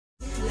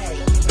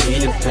Be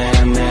the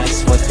fam,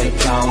 that's what they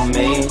call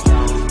me.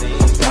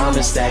 I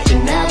promise that you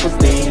never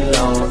be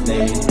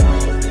lonely.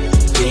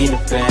 Be the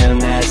fam,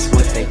 that's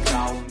what they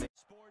call me.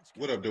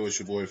 What up, though? It's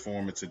your boy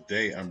Foreman.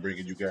 Today I'm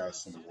bringing you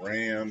guys some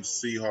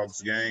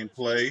Rams-Seahawks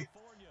gameplay.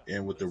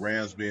 And with the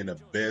Rams being the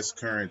best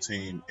current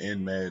team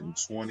in Madden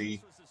 20,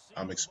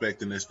 I'm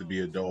expecting this to be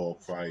a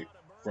dogfight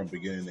from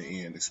beginning to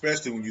end.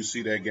 Especially when you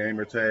see that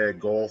gamer tag,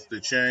 Golf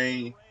the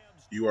Chain.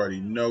 You already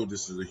know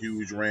this is a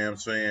huge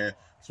Rams fan,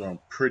 so I'm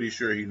pretty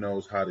sure he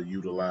knows how to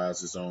utilize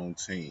his own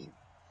team.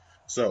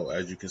 So,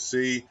 as you can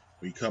see,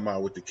 we come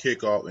out with the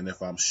kickoff, and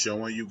if I'm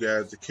showing you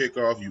guys the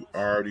kickoff, you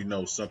already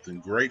know something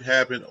great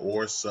happened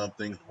or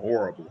something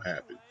horrible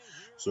happened.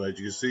 So, as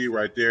you can see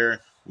right there,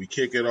 we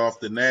kick it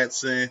off to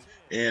Natson,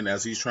 and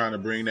as he's trying to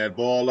bring that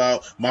ball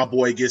out, my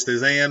boy gets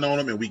his hand on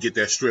him, and we get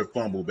that strip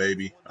fumble,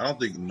 baby. I don't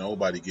think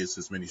nobody gets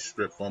as many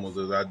strip fumbles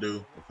as I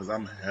do, because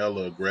I'm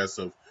hella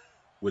aggressive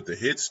with the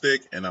hit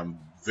stick, and I'm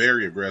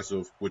very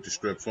aggressive with the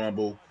strip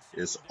fumble.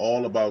 It's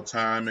all about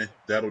timing.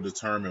 That'll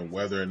determine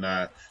whether or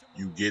not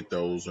you get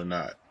those or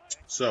not.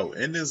 So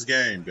in this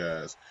game,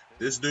 guys,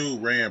 this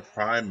dude ran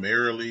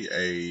primarily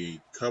a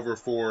cover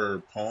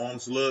 4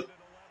 palms look,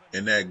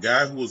 and that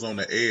guy who was on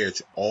the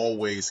edge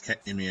always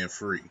came in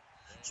free.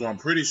 So I'm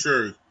pretty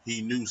sure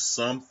he knew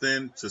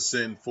something to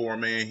send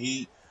 4-man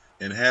heat,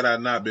 and had I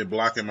not been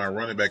blocking my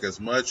running back as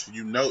much,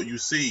 you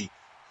see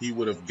he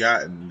would have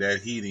gotten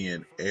that heat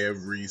in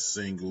every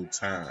single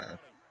time.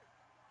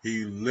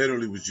 He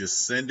literally was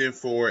just sending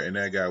for it, and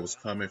that guy was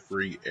coming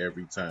free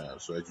every time.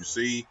 So as you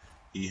see,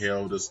 he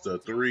held us to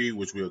 3,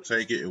 which we'll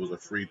take it. It was a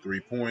free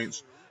 3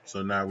 points.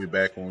 So now we're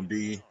back on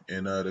D.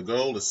 And the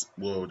goal is,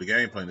 well, the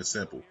game plan is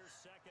simple.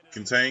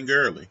 Contain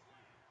Gurley.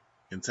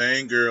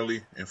 Contain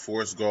Gurley and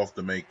force Goff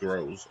to make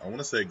throws. I want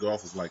to say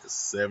Goff is like a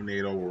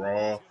 78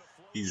 overall.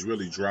 He's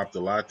really dropped a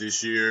lot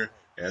this year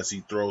as he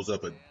throws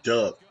up a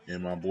duck,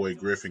 and my boy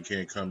Griffin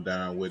can't come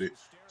down with it.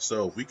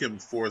 So if we can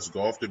force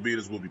Goff to beat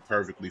us, we'll be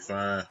perfectly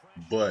fine.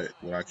 But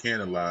what I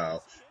can't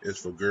allow is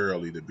for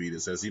Gurley to beat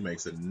us, as he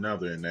makes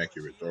another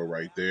inaccurate throw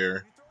right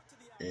there.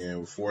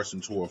 And we force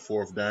him to a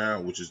 4th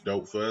down, which is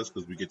dope for us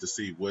because we get to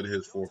see what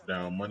his 4th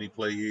down money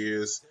play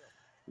is.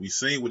 We've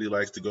seen what he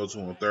likes to go to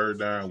on 3rd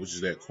down, which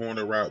is that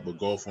corner route, but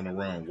Goff on the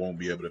run won't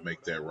be able to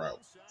make that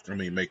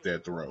make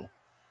that throw.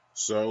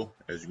 So,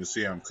 as you can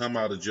see, I'm come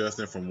out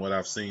adjusting from what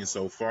I've seen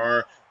so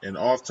far. And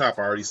off top,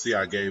 I already see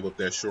I gave up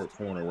that short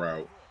corner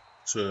route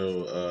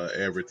to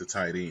Everett, the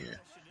tight end.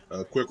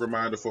 A quick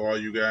reminder for all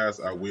you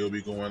guys, I will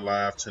be going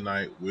live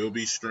tonight. We'll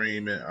be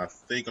streaming. I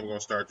think I'm going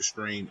to start the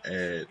stream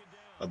at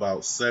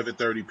about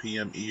 7:30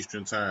 p.m.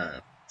 Eastern time.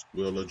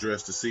 We'll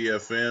address the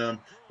CFM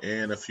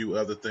and a few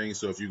other things.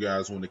 So if you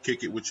guys want to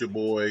kick it with your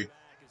boy,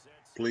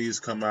 please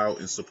come out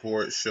and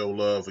support, show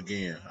love.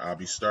 Again, I'll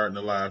be starting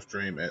the live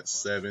stream at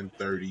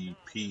 7:30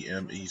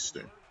 p.m.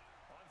 Eastern.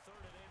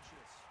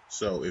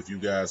 So if you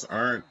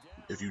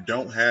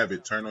don't have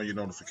it, turn on your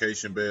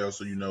notification bell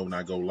so you know when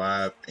I go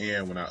live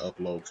and when I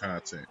upload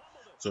content.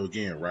 So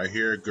again, right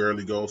here,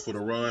 Gurley goes for the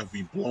run.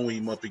 We blow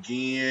him up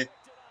again.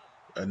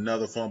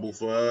 Another fumble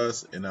for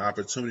us, and the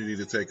opportunity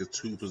to take a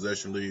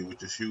 2-possession lead,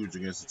 which is huge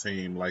against a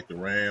team like the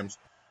Rams,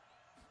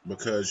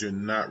 because you're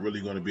not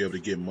really going to be able to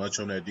get much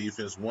on that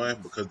defense.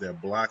 One, because their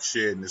block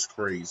shedding is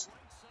crazy.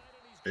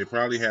 They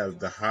probably have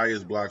the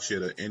highest block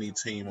shed of any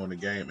team on the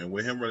game, and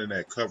with him running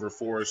that cover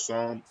 4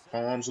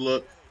 palms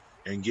look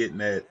and getting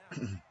that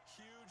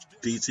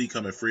DT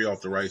coming free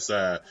off the right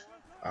side,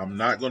 I'm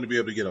not going to be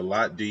able to get a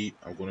lot deep.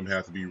 I'm going to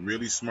have to be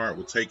really smart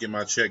with taking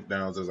my check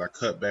downs as I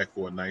cut back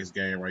for a nice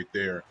game right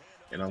there.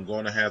 And I'm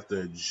going to have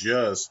to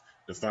adjust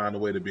to find a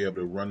way to be able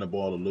to run the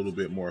ball a little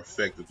bit more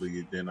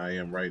effectively than I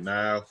am right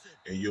now.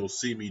 And you'll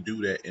see me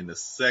do that in the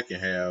second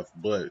half.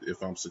 But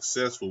if I'm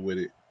successful with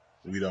it,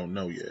 we don't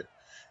know yet.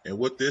 And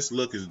what this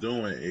look is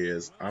doing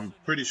is, I'm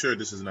pretty sure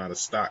this is not a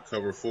stock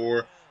cover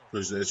 4.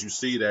 Because as you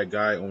see, that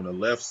guy on the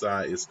left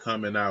side is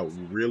coming out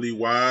really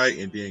wide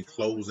and then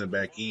closing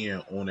back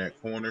in on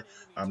that corner.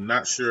 I'm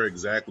not sure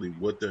exactly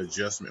what the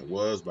adjustment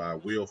was, but I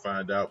will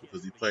find out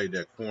because he played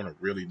that corner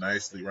really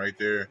nicely right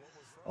there.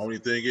 Only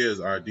thing is,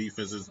 our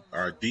defense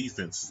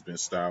has been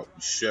stout.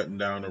 We're shutting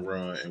down the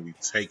run, and we're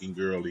taking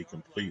Gurley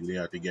completely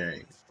out the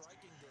game.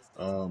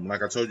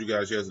 Like I told you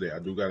guys yesterday, I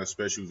do got a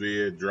special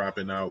vid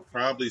dropping out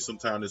probably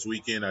sometime this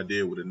weekend. I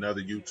did with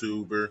another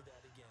YouTuber.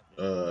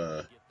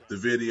 The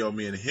video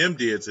me and him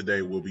did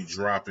today will be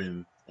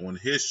dropping on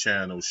his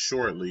channel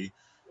shortly.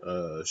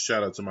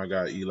 Shout out to my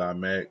guy Eli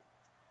Mack.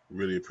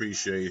 Really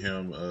appreciate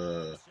him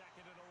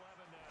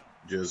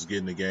just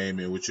getting the game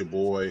in with your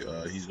boy.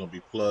 He's going to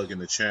be plugging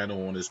the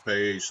channel on his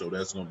page, so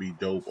that's going to be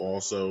dope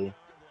also.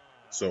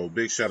 So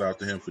big shout out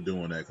to him for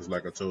doing that, because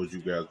like I told you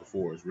guys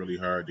before, it's really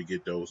hard to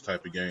get those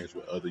type of games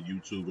with other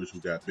YouTubers who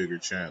got bigger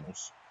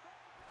channels.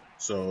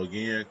 So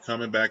again,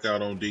 coming back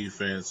out on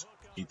defense,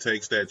 he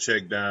takes that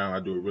check down. I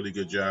do a really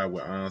good job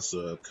with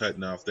Ansa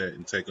cutting off that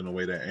and taking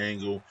away that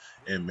angle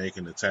and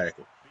making the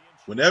tackle.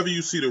 Whenever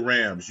you see the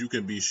Rams, you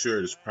can be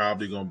sure it's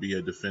probably going to be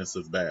a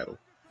defensive battle.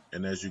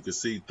 And as you can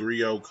see,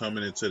 3-0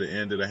 coming into the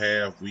end of the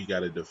half, we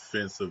got a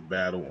defensive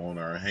battle on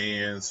our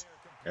hands.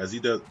 As he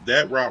does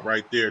that route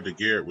right there to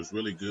Garrett was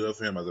really good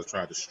for him as I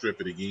tried to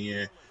strip it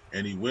again.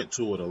 And he went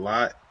to it a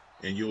lot.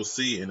 And you'll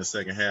see in the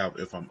second half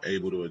if I'm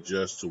able to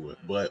adjust to it.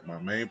 But my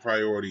main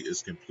priority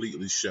is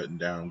completely shutting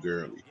down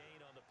Gurley,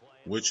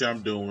 which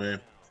I'm doing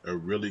a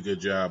really good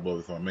job of,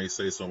 if I may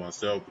say so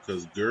myself,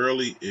 because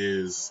Gurley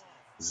is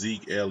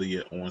Zeke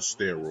Elliott on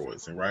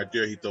steroids. And right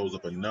there, he throws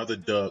up another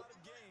duck.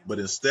 But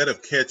instead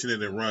of catching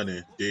it and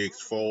running, Diggs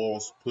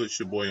falls, puts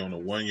your boy on the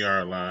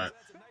 1-yard line,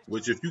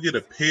 which if you get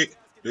a pick,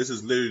 this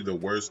is literally the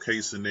worst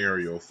case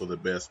scenario for the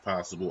best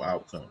possible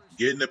outcome.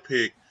 Getting a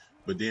pick,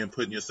 but then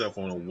putting yourself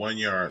on a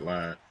 1-yard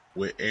line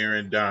with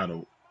Aaron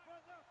Donald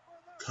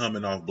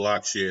coming off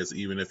block sheds,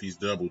 even if he's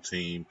double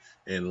teamed,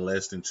 in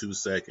less than 2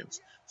 seconds.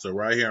 So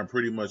right here, I'm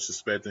pretty much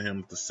expecting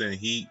him to send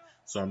heat.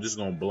 So I'm just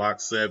going to block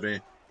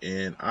 7.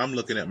 And I'm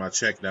looking at my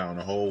check down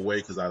the whole way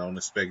because I don't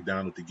expect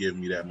Donald to give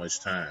me that much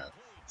time.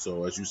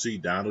 So as you see,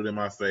 Donald in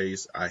my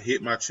face, I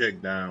hit my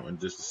check down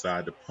and just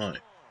decide to punt.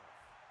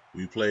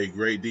 We played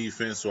great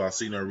defense, so I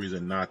see no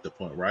reason not to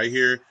punt. Right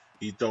here,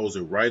 he throws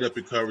it right up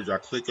in coverage. I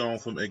click on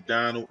from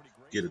McDonald,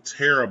 get a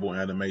terrible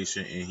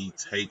animation, and he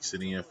takes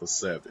it in for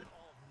 7.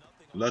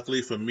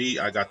 Luckily for me,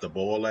 I got the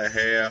ball at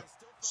half.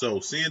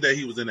 So seeing that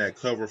he was in that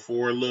cover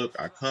 4 look,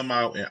 I come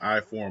out and I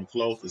form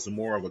close. It's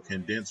more of a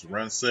condensed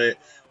run set.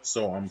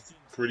 So I'm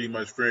pretty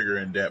much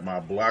figuring that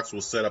my blocks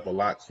will set up a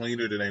lot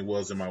cleaner than they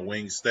was in my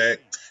wing stack.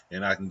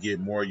 And I can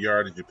get more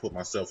yardage and put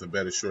myself in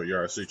better short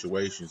yard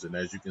situations. And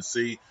as you can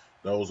see,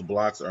 those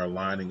blocks are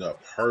lining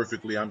up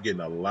perfectly. I'm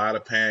getting a lot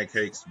of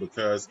pancakes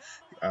because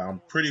I'm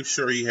pretty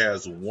sure he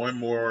has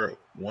one or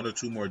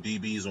two more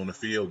DBs on the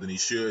field than he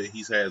should.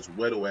 He has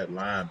Weddle at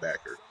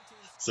linebacker.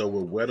 So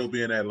with Weddle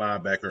being at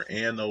linebacker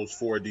and those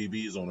 4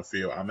 DBs on the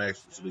field, I'm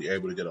actually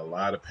able to get a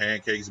lot of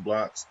pancakes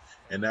blocks.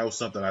 And that was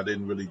something I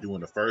didn't really do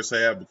in the first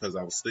half because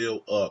I was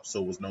still up.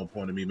 So it was no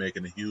point in me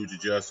making a huge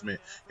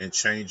adjustment and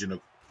changing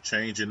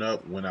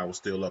up when I was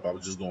still up. I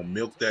was just going to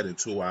milk that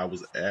until I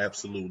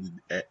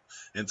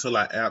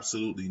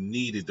absolutely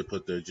needed to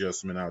put the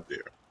adjustment out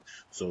there.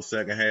 So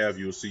second half,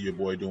 you'll see your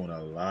boy doing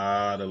a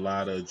lot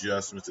of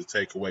adjustments to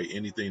take away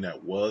anything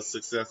that was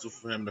successful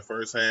for him in the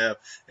first half,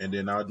 and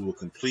then I'll do a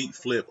complete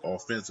flip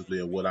offensively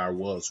of what I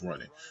was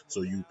running.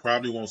 So you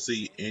probably won't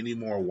see any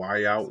more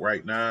Y out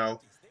right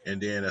now.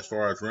 And then as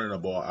far as running the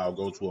ball, I'll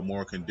go to a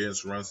more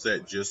condensed run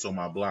set just so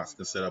my blocks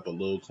can set up a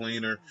little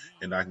cleaner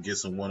and I can get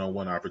some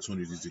one-on-one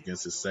opportunities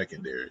against his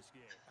secondary.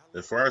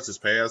 As far as his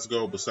pass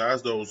go,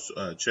 besides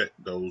that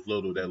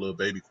little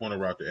baby corner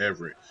route to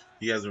Everett,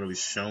 he hasn't really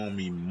shown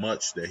me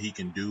much that he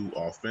can do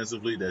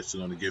offensively that's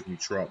going to give me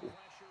trouble.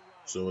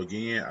 So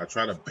again, I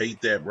try to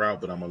bait that route,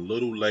 but I'm a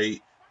little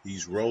late.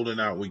 He's rolling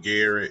out with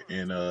Garrett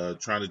and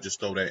trying to just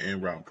throw that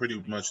in route. I'm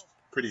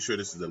pretty sure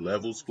this is the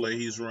levels play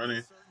he's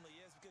running,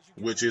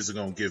 which isn't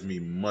going to give me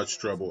much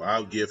trouble.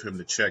 I'll give him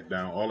the check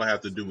down. All I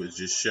have to do is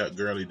just shut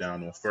Gurley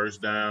down on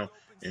first down,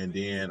 and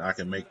then I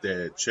can make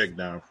that check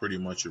down pretty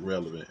much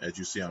irrelevant. As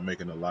you see, I'm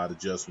making a lot of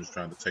adjustments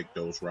trying to take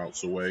those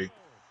routes away.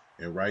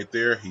 And right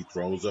there, he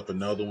throws up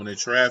another one in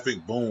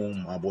traffic.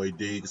 Boom, my boy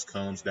Diggs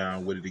comes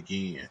down with it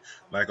again.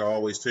 Like I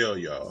always tell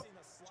y'all,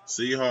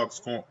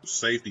 Seahawks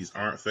safeties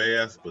aren't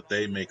fast, but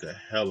they make a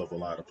hell of a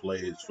lot of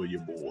plays for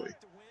your boy.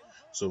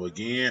 So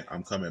again,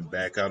 I'm coming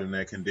back out in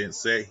that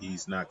condensed set.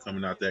 He's not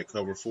coming out that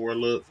cover 4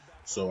 look.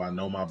 So I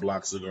know my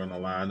blocks are going to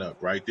line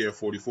up. Right there,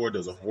 44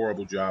 does a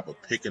horrible job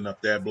of picking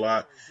up that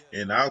block.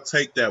 And I'll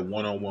take that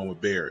one-on-one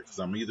with Barrett because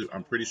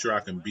I'm pretty sure I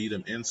can beat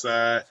him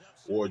inside,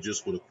 or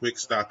just with a quick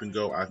stop and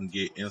go, I can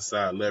get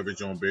inside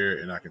leverage on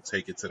Barrett and I can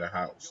take it to the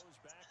house.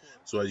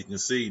 So as you can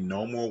see,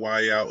 no more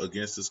Y out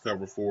against this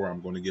cover 4.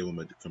 I'm going to give him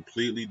a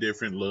completely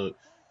different look.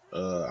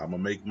 I'm going to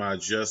make my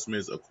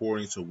adjustments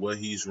according to what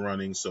he's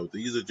running. So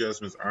these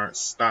adjustments aren't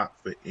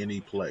stopped for any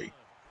play.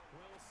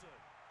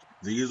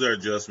 These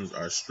adjustments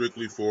are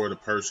strictly for the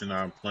person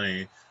I'm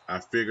playing. I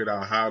figured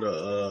out how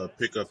to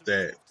pick up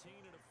that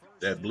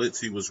blitz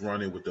he was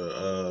running with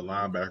the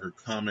linebacker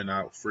coming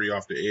out free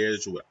off the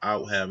edge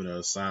without having to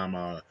assign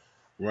my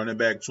running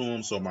back to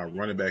him. So my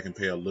running back can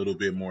pay a little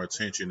bit more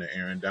attention to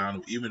Aaron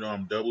Donald. Even though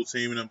I'm double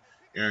teaming him,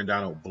 Aaron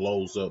Donald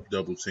blows up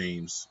double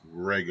teams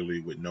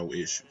regularly with no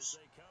issues.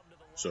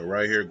 So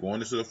right here,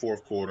 going into the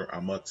fourth quarter,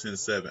 I'm up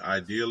 10-7.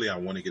 Ideally, I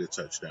want to get a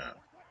touchdown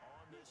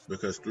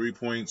because 3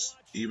 points,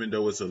 even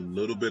though it's a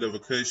little bit of a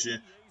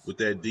cushion, with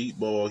that deep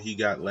ball he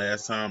got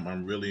last time,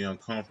 I'm really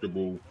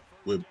uncomfortable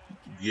with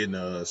getting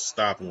a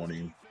stop on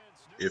him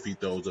if he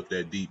throws up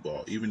that deep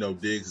ball. Even though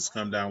Diggs has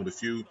come down with a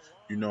few,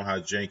 you know how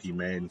janky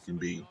Madden can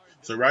be.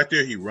 So right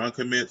there, he run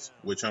commits,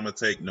 which I'm going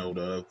to take note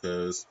of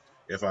because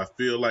if I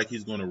feel like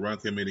he's going to run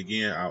commit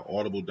again, I'll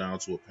audible down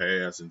to a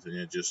pass and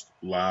then just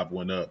lob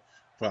one up.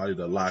 Probably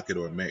the Lockett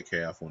or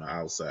Metcalf on the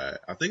outside.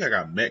 I think I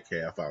got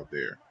Metcalf out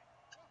there.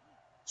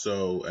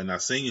 So, and I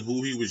seen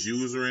who he was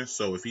using.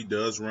 So if he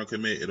does run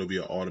commit, it'll be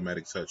an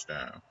automatic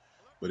touchdown.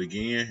 But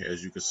again,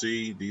 as you can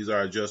see, these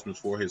are adjustments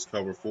for his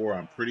cover 4.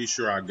 I'm pretty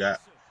sure I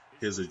got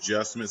his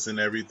adjustments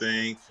and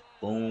everything.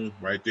 Boom,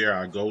 right there.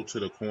 I go to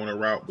the corner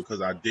route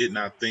because I did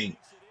not think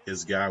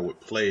his guy would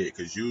play it,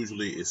 because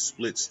usually it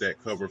splits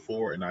that cover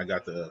 4, and I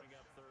got the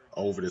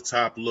over the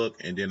top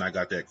look, and then I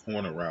got that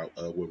corner route.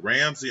 With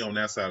Ramsey on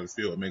that side of the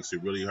field, it makes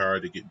it really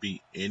hard to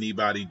beat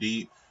anybody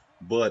deep.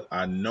 But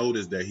I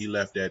noticed that he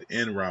left that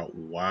end route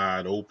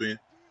wide open.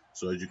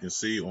 So as you can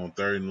see on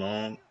 3rd and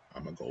long,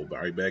 I'm going to go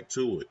right back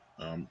to it.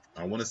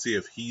 I want to see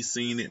if he's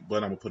seen it, but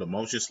I'm going to put a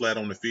motion slat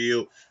on the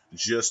field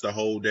just to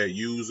hold that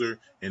user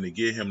and to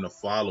get him to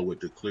follow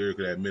it to clear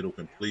that middle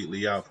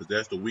completely out, because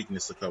that's the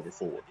weakness of cover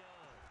 4.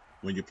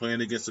 When you're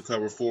playing against the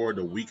cover 4,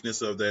 the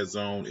weakness of that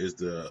zone is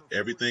the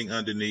everything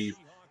underneath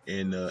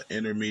in the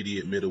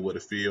intermediate middle of the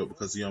field,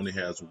 because he only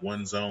has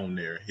one zone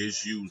there,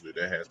 his user,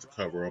 that has to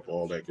cover up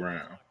all that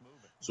ground.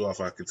 So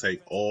if I can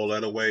take all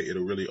that away,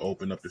 it'll really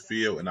open up the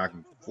field, and I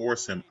can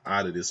force him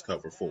out of this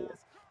cover 4.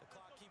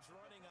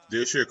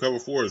 This year, cover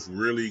 4 is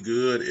really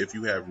good if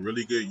you have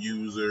really good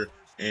user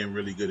and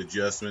really good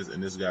adjustments,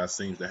 and this guy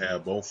seems to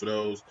have both of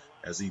those,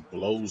 as he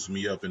blows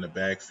me up in the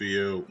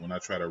backfield when I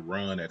try to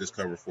run at this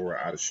cover 4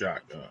 out of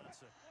shotgun.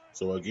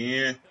 So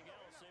again,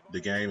 the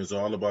game is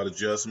all about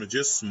adjustment.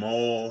 Just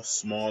small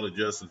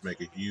adjustments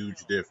make a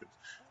huge difference.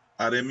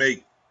 I didn't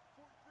make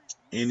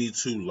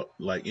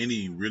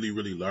any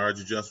really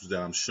large adjustments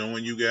that I'm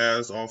showing you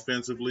guys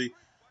offensively,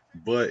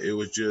 but it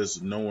was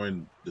just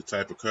knowing the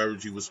type of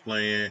coverage he was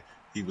playing.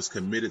 He was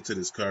committed to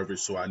this coverage,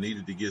 so I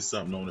needed to get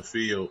something on the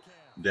field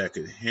that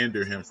could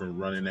hinder him from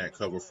running that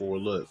cover 4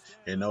 look.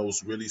 And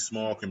those really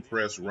small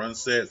compressed run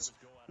sets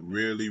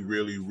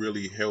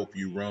really help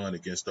you run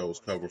against those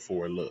cover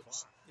 4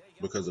 looks,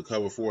 because the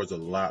cover 4 is a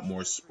lot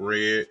more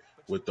spread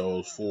with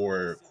those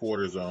 4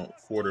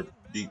 quarter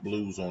deep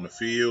blues on the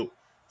field.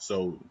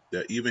 So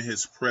that even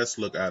his press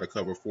look out of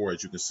cover 4,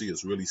 as you can see,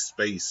 is really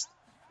spaced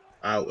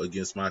out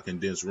against my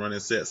condensed running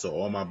set. So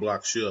all my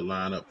blocks should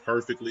line up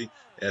perfectly,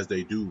 as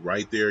they do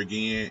right there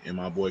again. And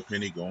my boy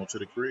Penny going to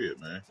the crib,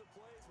 man.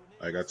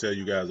 Like I tell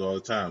you guys all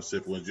the time,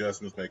 simple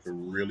adjustments make a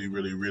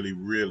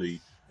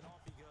really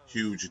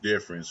huge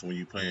difference when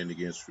you're playing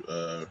against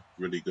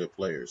really good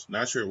players.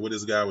 Not sure what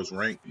this guy was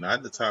ranked, not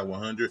in the top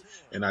 100,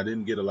 and I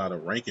didn't get a lot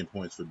of ranking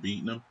points for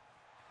beating him.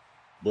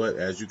 But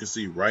as you can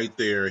see right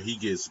there, he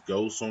gets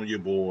ghosts on your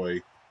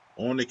boy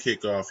on the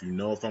kickoff. You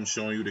know, if I'm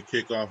showing you the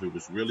kickoff, it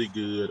was really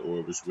good or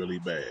it was really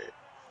bad.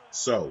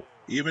 So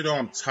even though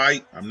I'm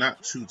tight, I'm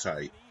not too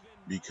tight,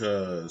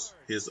 because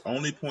his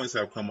only points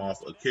have come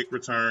off a kick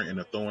return and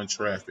a throw in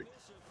traffic.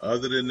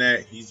 Other than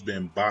that, he's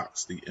been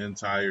boxed the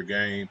entire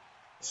game.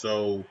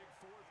 So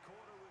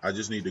I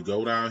just need to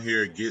go down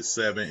here, get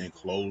 7, and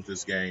close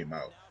this game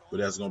out. But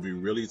that's going to be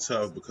really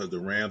tough, because the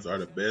Rams are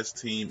the best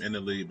team in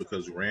the league,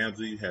 because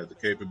Ramsey has the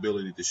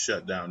capability to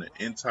shut down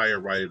the entire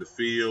right of the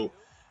field,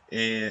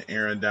 and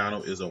Aaron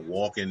Donald is a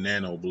walking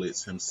nano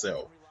blitz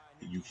himself.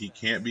 He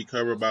can't be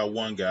covered by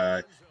one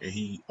guy, and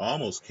he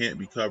almost can't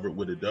be covered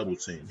with a double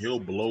team. He'll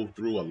blow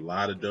through a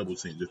lot of double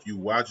teams. If you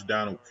watch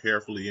Donald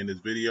carefully in this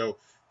video,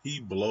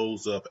 he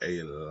blows up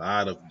a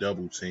lot of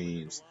double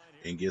teams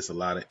and gets a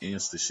lot of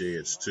insta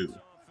sheds too.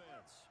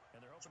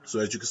 So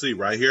as you can see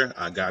right here,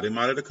 I got him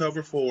out of the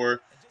cover 4,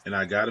 and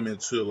I got him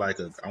into like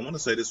I want to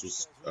say this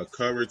was a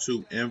cover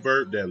 2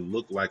 invert that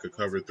looked like a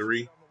cover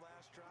 3.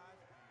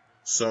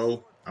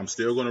 So I'm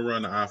still going to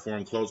run the I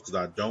form close, because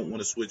I don't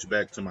want to switch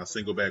back to my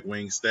single back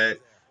wing stack,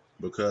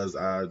 because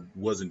I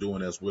wasn't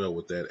doing as well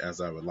with that as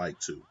I would like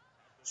to.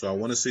 So I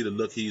want to see the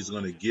look he's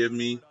going to give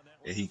me,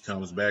 and he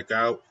comes back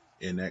out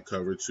in that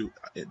cover 2,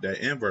 that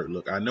invert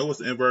look. I know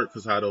it's invert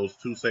because how those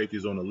 2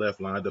 safeties on the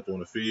left lined up on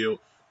the field.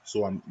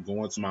 So I'm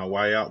going to my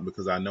Y out,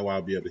 because I know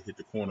I'll be able to hit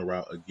the corner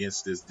route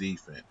against this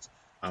defense.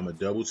 I'm a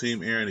double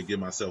team Aaron to give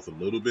myself a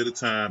little bit of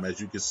time. As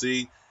you can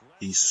see,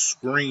 he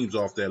screams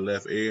off that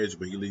left edge,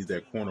 but he leaves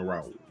that corner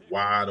route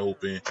wide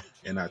open,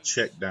 and I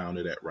check down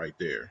to that right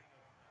there.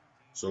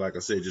 So like I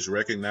said, just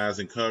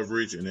recognizing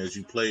coverage, and as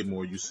you play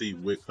more, you see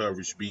what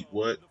coverage beat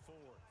what.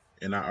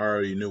 And I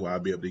already knew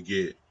I'd be able to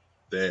get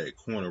that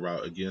corner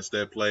route against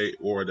that play,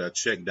 or that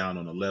check down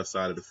on the left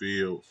side of the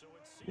field.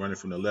 Running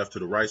from the left to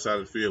the right side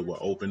of the field will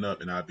open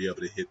up, and I'll be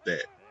able to hit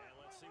that.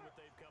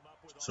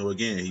 So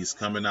again, he's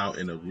coming out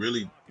in a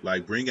really,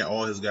 like, bringing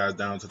all his guys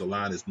down to the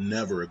line is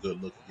never a good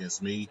look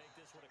against me.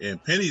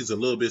 And Penny's a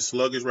little bit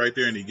sluggish right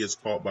there, and he gets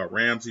caught by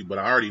Ramsey. But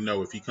I already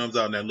know if he comes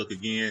out in that look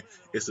again,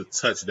 it's a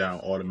touchdown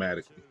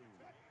automatically.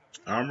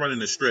 I'm running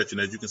the stretch,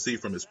 and as you can see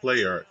from his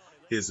play art,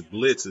 his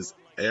blitz is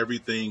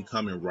everything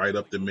coming right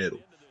up the middle.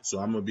 So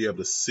I'm going to be able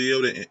to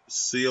seal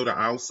the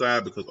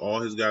outside, because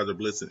all his guys are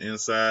blitzing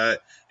inside,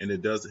 and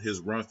his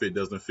run fit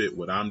doesn't fit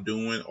what I'm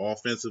doing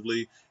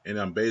offensively, and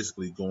I'm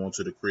basically going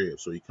to the crib.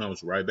 So he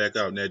comes right back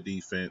out in that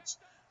defense.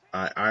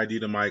 I ID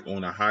the mic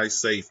on a high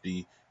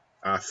safety.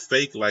 I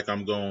fake like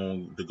I'm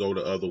going to go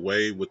the other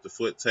way with the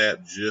foot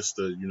tap, just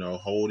to,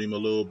 hold him a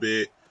little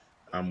bit.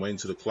 I'm waiting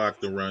till the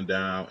clock to run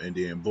down, and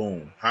then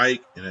boom,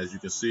 hike, and as you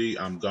can see,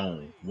 I'm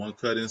gone. One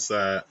cut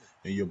inside,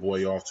 and your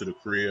boy off to the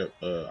crib.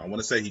 I want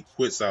to say he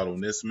quits out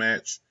on this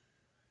match.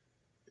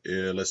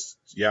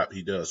 Yep,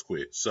 he does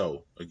quit.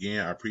 So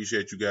again, I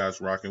appreciate you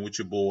guys rocking with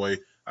your boy.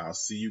 I'll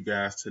see you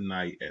guys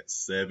tonight at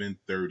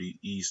 7:30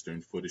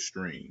 Eastern for the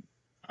stream.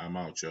 I'm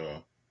out,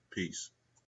 y'all. Peace.